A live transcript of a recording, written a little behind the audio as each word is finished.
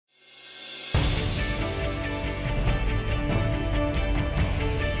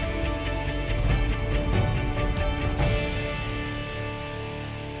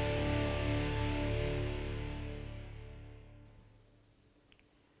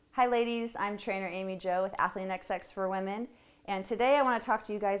Hi ladies, I'm trainer Amy Jo with Athlean-XX for Women, and today I want to talk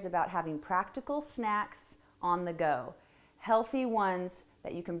to you guys about having practical snacks on the go. Healthy ones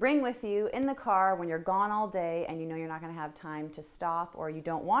that you can bring with you in the car when you're gone all day and you know you're not going to have time to stop, or you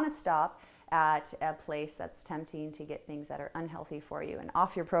don't want to stop at a place that's tempting to get things that are unhealthy for you and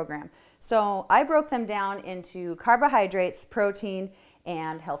off your program. So I broke them down into carbohydrates, protein,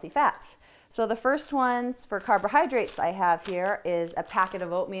 and healthy fats. So the first ones for carbohydrates I have here is a packet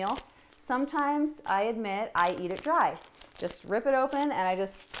of oatmeal. Sometimes, I admit, I eat it dry. Just rip it open and I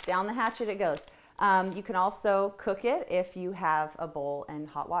just, down the hatchet it goes. You can also cook it if you have a bowl and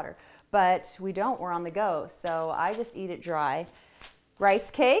hot water. But we don't, we're on the go, so I just eat it dry.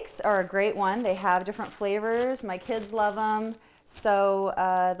 Rice cakes are a great one. They have different flavors. My kids love them. So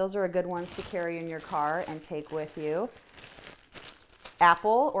those are a good ones to carry in your car and take with you.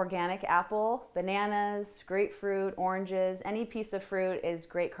 Apple, organic apple, bananas, grapefruit, oranges, any piece of fruit is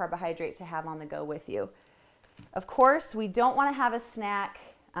great carbohydrate to have on the go with you. Of course, we don't want to have a snack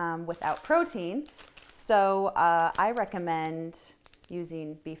without protein, so I recommend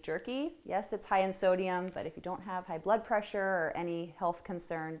using beef jerky. Yes, it's high in sodium, but if you don't have high blood pressure or any health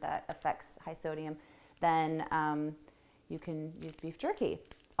concern that affects high sodium, then you can use beef jerky.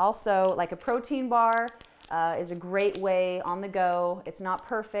 Also, like a protein bar, is a great way on the go. It's not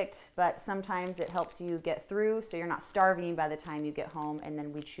perfect, but sometimes it helps you get through so you're not starving by the time you get home, and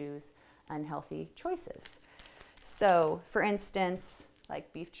then we choose unhealthy choices. So for instance,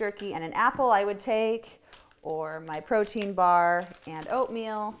 like beef jerky and an apple I would take, or my protein bar and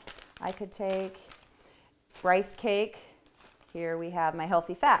oatmeal I could take. Rice cake, here we have my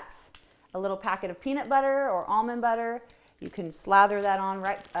healthy fats. A little packet of peanut butter or almond butter. You can slather that on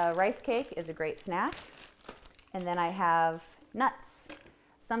rice cake is a great snack. And then I have nuts.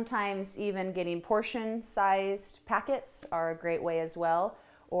 Sometimes even getting portion-sized packets are a great way as well,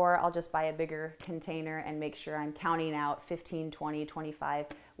 or I'll just buy a bigger container and make sure I'm counting out 15, 20, 25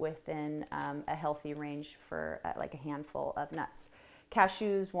 within a healthy range for like a handful of nuts.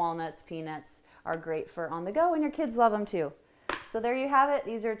 Cashews, walnuts, peanuts are great for on the go, and your kids love them too. So there you have it.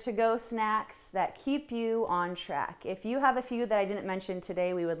 These are to-go snacks that keep you on track. If you have a few that I didn't mention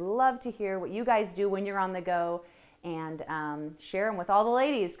today, we would love to hear what you guys do when you're on the go, and share them with all the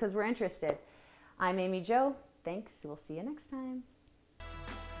ladies because we're interested. I'm Amy Jo. Thanks. We'll see you next time.